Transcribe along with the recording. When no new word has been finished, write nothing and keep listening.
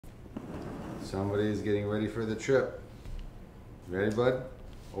Somebody's getting ready for the trip. Ready, bud?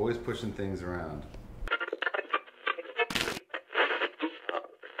 Always pushing things around.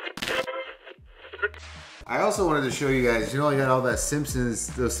 I also wanted to show you guys, you know I got all that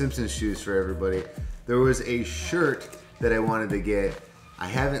those Simpsons shoes for everybody. There was a shirt that I wanted to get. I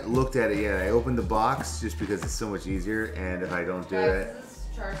haven't looked at it yet. I opened the box just because it's so much easier, and if I don't do it,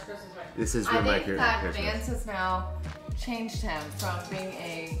 this is for my Christmas. I think that Vance has now changed him from being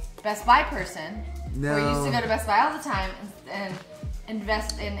a Best Buy person, where he used to go to Best Buy all the time and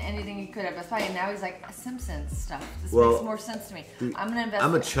invest in anything he could at Best Buy, and now he's like Simpsons stuff. This makes more sense to me. I'm gonna invest.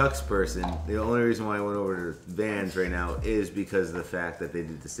 I'm a Chuck's person. The only reason why I went over to Vans right now is because of the fact that they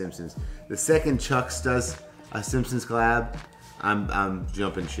did the Simpsons. The second Chuck's does a Simpsons collab, I'm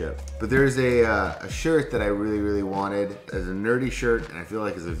jumping ship. But there's a shirt that I really wanted as a nerdy shirt, and I feel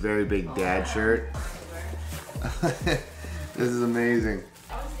like it's a very big dad shirt. This is amazing.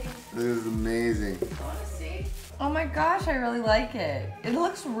 This is amazing. Oh my gosh, I really like it. It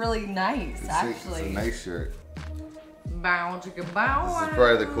looks really nice, actually. It's a nice shirt. Bow, chicka, bow. This is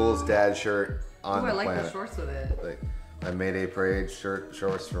probably the coolest dad shirt on the planet. I like the shorts with it. Like my Mayday Parade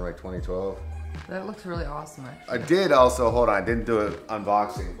shorts from like 2012. That looks really awesome, actually. I did also, hold on, I didn't do an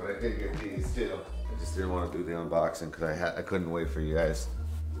unboxing, but I did get these too. I just didn't want to do the unboxing because I couldn't wait for you guys.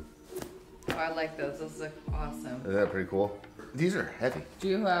 Oh, I like those. Those look awesome. Isn't that pretty cool? These are heavy. Do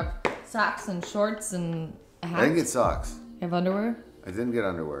you have socks and shorts and hats? I didn't get socks. You have underwear? I didn't get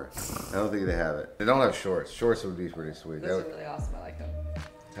underwear. I don't think they have it. They don't have shorts. Shorts would be pretty sweet. Those are really awesome. I like them.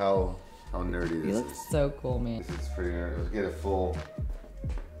 How nerdy this is. You look so cool, man. This is pretty nerdy. Let's get a full...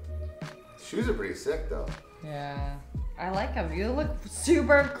 Shoes are pretty sick, though. Yeah. I like them. You look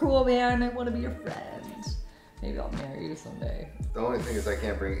super cool, man. I want to be your friend. Maybe I'll marry you someday. The only thing is I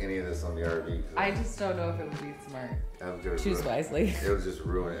can't bring any of this on the RV. I just don't know if it would be smart. Choose wisely. It would just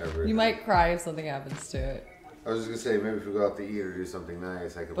ruin everything. You might cry if something happens to it. I was just going to say, maybe if we go out to eat or do something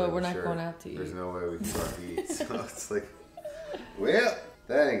nice, I could But wear we're the not going out to eat. There's no way we can go out to eat. So it's like, well,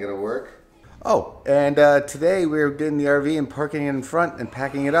 that ain't going to work. Oh, and today we're getting the RV and parking it in front and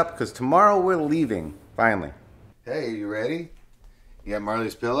packing it up because tomorrow we're leaving, finally. Hey, you ready? You got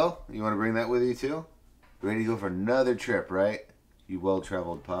Marley's pillow? You want to bring that with you too? Ready to go for another trip, right? You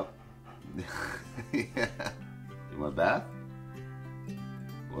well-traveled pup. Yeah. You want a bath?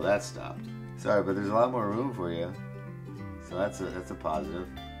 Well, that stopped. Sorry, but there's a lot more room for you. So that's a positive.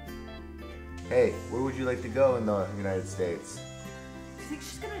 Hey, where would you like to go in the United States? I think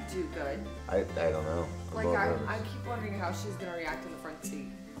she's gonna do good. I don't know. Like I keep wondering how she's gonna react in the front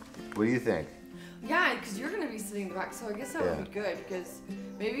seat. What do you think? Yeah, because you're gonna be sitting in the back, so I guess that would be good. Because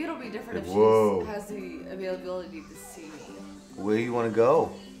maybe it'll be different if she has the availability to see me. Where do you want to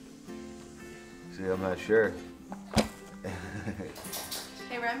go? See, I'm not sure.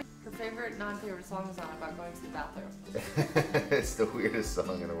 Hey Remy, her favorite, non-favorite song is on about going to the bathroom. It's the weirdest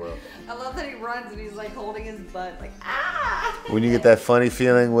song in the world. I love that he runs and he's like holding his butt, like ah. When you get that funny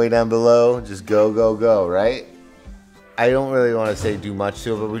feeling way down below, just go, go, go, right? I don't really want to say do much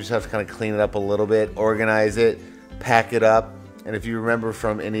to it, but we just have to kind of clean it up a little bit, organize it, pack it up. And if you remember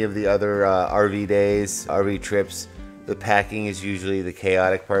from any of the other RV days, RV trips, the packing is usually the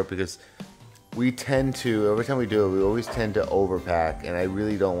chaotic part because we tend to, every time we do it, we always tend to overpack. And I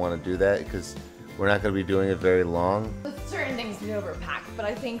really don't want to do that because we're not going to be doing it very long. With certain things we overpack, but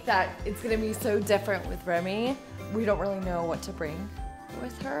I think that it's going to be so different with Remy. We don't really know what to bring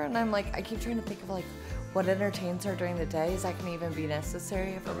with her. And I'm like, I keep trying to think of like, what entertains her during the day? Is that going to even be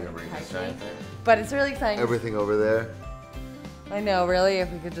necessary if we're going to be hiking? But it's really exciting. Everything over there. I know, really, if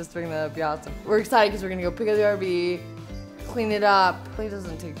we could just bring that up, be awesome. We're excited because we're going to go pick up the RV, clean it up. Hopefully it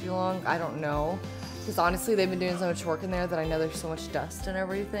doesn't take too long. I don't know. Because honestly, they've been doing so much work in there that I know there's so much dust and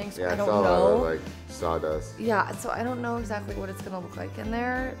everything. So yeah, I don't know. know. Like sawdust. Yeah, so I don't know exactly what it's going to look like in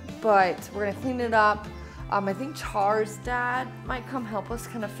there. But we're going to clean it up. I think Char's dad might come help us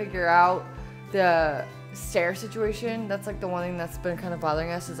kind of figure out the stair situation. That's like the one thing that's been kind of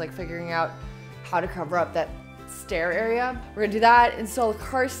bothering us is like figuring out how to cover up that stair area. We're gonna do that, install the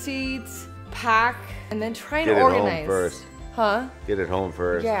car seats, pack, and then try and organize. Get it home first. Huh? Get it home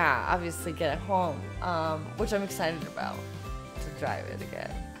first. Yeah, obviously get it home, which I'm excited about to drive it again.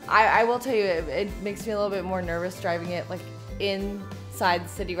 I will tell you, it makes me a little bit more nervous driving it like inside the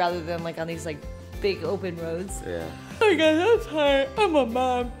city rather than like on these like big open roads. Yeah. I guess that's hard. I'm a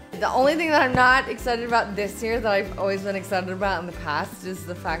mom. The only thing that I'm not excited about this year that I've always been excited about in the past is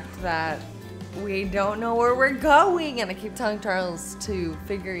the fact that we don't know where we're going. And I keep telling Charles to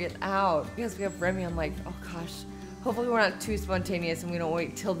figure it out. Because we have Remy, I'm like, oh gosh, Hopefully we're not too spontaneous and we don't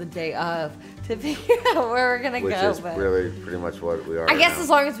wait till the day of to figure out where we're gonna Which go. is really pretty much what we are. I guess as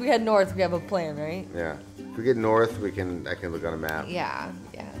long as we head north, we have a plan, right? Yeah. If we get north, I can look on a map. Yeah.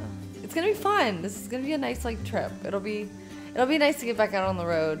 It's gonna be fun. This is gonna be a nice trip. It'll be nice to get back out on the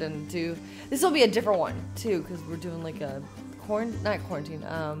road and do. This will be a different one too, because we're doing like a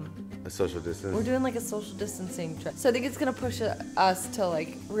a social distance. We're doing like a social distancing trip. So I think it's gonna push us to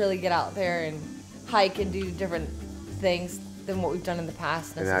like really get out there and hike and do different things than what we've done in the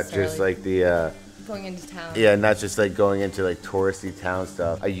past. And not just like the going into town. Yeah, not just like going into like touristy town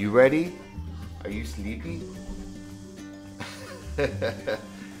stuff. Are you ready? Are you sleepy?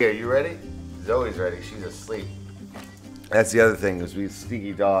 Yeah, you ready? Zoe's ready. She's asleep. That's the other thing, is we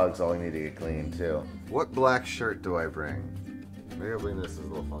sneaky dogs all need to get clean too. What black shirt do I bring? Maybe I'll bring this as a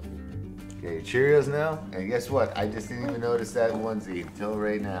little funky. Okay, Cheerios now? And guess what? I just didn't even notice that onesie until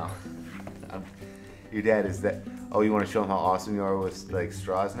right now. Your dad is that. Oh, you want to show him how awesome you are with like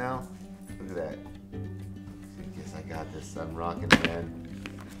straws now? Look at that. Yes, I got this. I'm rocking it, man.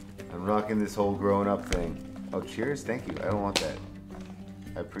 I'm rocking this whole growing up thing. Oh, cheers. Thank you. I don't want that.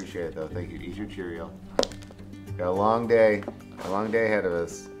 I appreciate it though. Thank you. Eat your Cheerio. Got a long day ahead of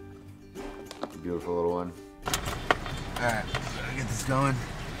us. Beautiful little one. All right, gotta get this going.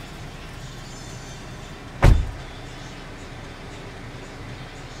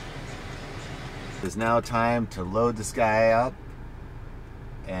 It's now time to load this guy up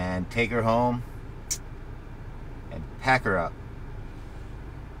and take her home and pack her up.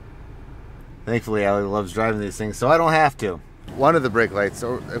 Thankfully, Allie loves driving these things, so I don't have to. One of the brake lights,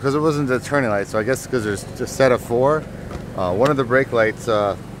 because it wasn't the turning light, so I guess because there's a set of 4, one of the brake lights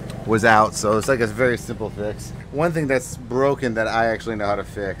was out, so it's like a very simple fix. One thing that's broken that I actually know how to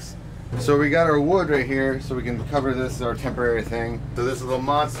fix. So we got our wood right here, so we can cover this, our temporary thing. So this little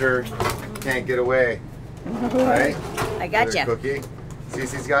monster can't get away. All right? I got you. Cookie.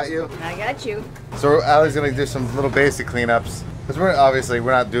 Cece's got you? I got you. So Allie's gonna do some little basic cleanups, because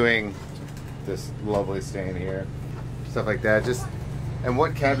we're not doing this lovely stain here. Stuff like that. And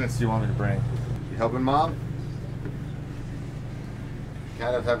what cabinets do you want me to bring? You helping Mom?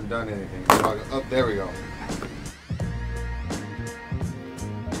 Kind of haven't done anything. Oh, there we go.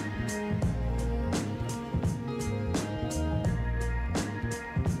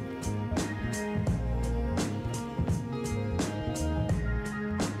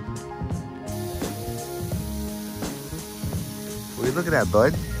 Will you look at that,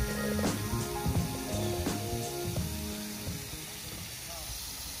 bud?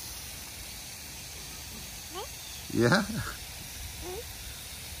 Yeah?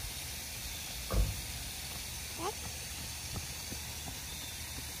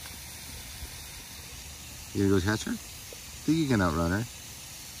 You gonna go catch her? I think you can outrun her.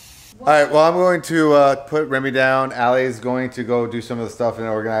 Alright, well I'm going to put Remy down. Allie's going to go do some of the stuff and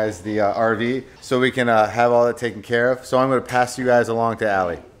organize the RV so we can have all that taken care of. So I'm going to pass you guys along to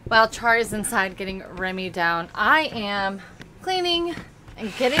Allie. While Char is inside getting Remy down, I am cleaning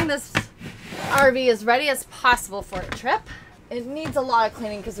and getting this RV as ready as possible for a trip. It needs a lot of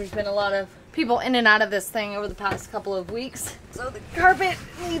cleaning because there's been a lot of people in and out of this thing over the past couple of weeks. So the carpet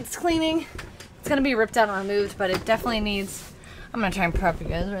needs cleaning. It's gonna be ripped out and removed, but it definitely needs, I'm gonna try and prep you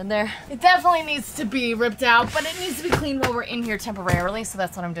guys right there. It definitely needs to be ripped out, but it needs to be cleaned while we're in here temporarily, so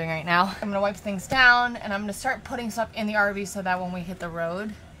that's what I'm doing right now. I'm gonna wipe things down and I'm gonna start putting stuff in the RV so that when we hit the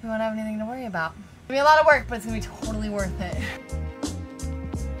road, we won't have anything to worry about. It's gonna be a lot of work, but it's gonna be totally worth it.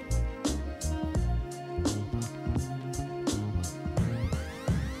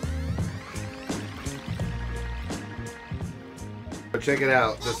 Check it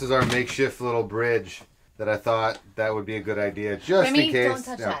out. This is our makeshift little bridge that I thought that would be a good idea, just Remy, in case. don't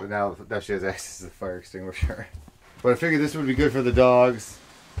touch that. But now she has access to the fire extinguisher. But I figured this would be good for the dogs.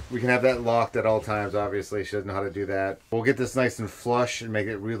 We can have that locked at all times, obviously. She doesn't know how to do that. We'll get this nice and flush and make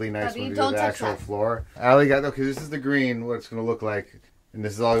it really nice when we do the actual floor. Allie got, okay, this is the green, what it's going to look like. And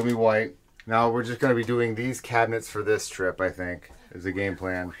this is all going to be white. Now we're just going to be doing these cabinets for this trip, I think, is the game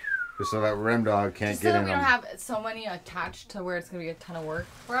plan. Just so that Rem Dog can't get in them. So that we don't have so many attached to where it's going to be a ton of work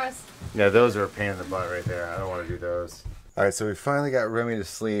for us. Yeah, those are a pain in the butt right there. I don't want to do those. All right, so we finally got Remy to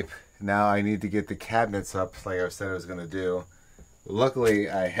sleep. Now I need to get the cabinets up like I said I was going to do. Luckily,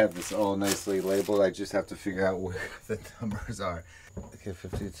 I have this all nicely labeled. I just have to figure out where the numbers are. Okay,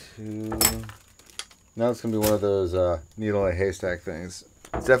 52. Now it's going to be one of those needle in a haystack things.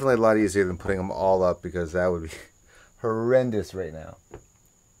 It's definitely a lot easier than putting them all up because that would be horrendous right now.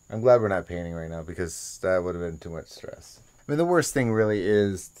 I'm glad we're not painting right now because that would have been too much stress. I mean, the worst thing really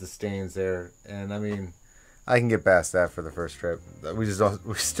is the stains there. And I mean, I can get past that for the first trip. We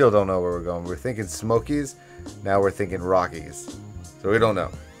still don't know where we're going. We're thinking Smokies, now we're thinking Rockies. So we don't know.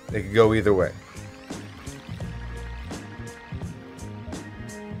 It could go either way.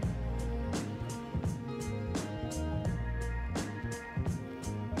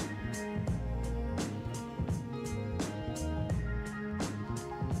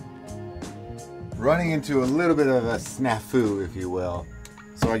 Running into a little bit of a snafu, if you will.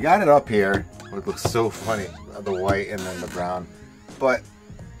 So I got it up here. It looks so funny, the white and then the brown. But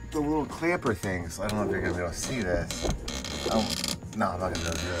the little clamper things, I don't know if you're gonna be able to see this. Oh, no, I'm not gonna be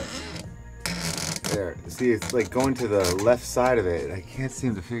able to do it. There, see, it's like going to the left side of it. I can't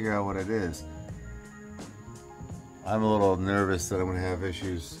seem to figure out what it is. I'm a little nervous that I'm gonna have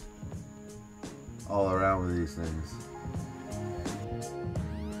issues all around with these things.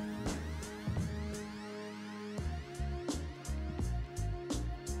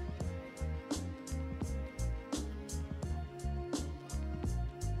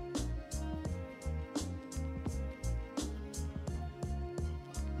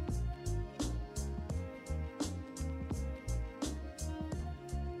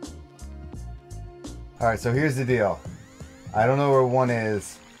 All right, so here's the deal. I don't know where one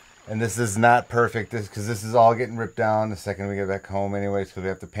is, and this is not perfect because this is all getting ripped down the second we get back home anyways because we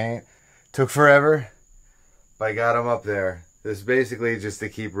have to paint. Took forever, but I got them up there. This is basically just to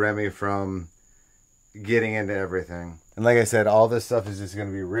keep Remy from getting into everything. And like I said, all this stuff is just going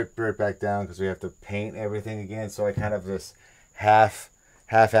to be ripped right back down because we have to paint everything again. So I kind of just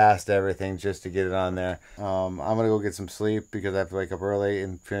half-assed everything just to get it on there. I'm going to go get some sleep because I have to wake up early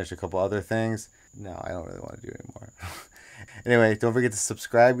and finish a couple other things. No, I don't really want to do it anymore. Anyway, don't forget to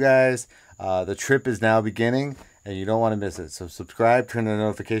subscribe, guys. The trip is now beginning, and you don't want to miss it. So subscribe, turn the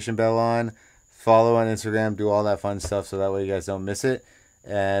notification bell on, follow on Instagram, do all that fun stuff so that way you guys don't miss it.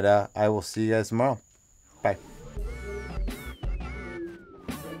 And I will see you guys tomorrow. Bye.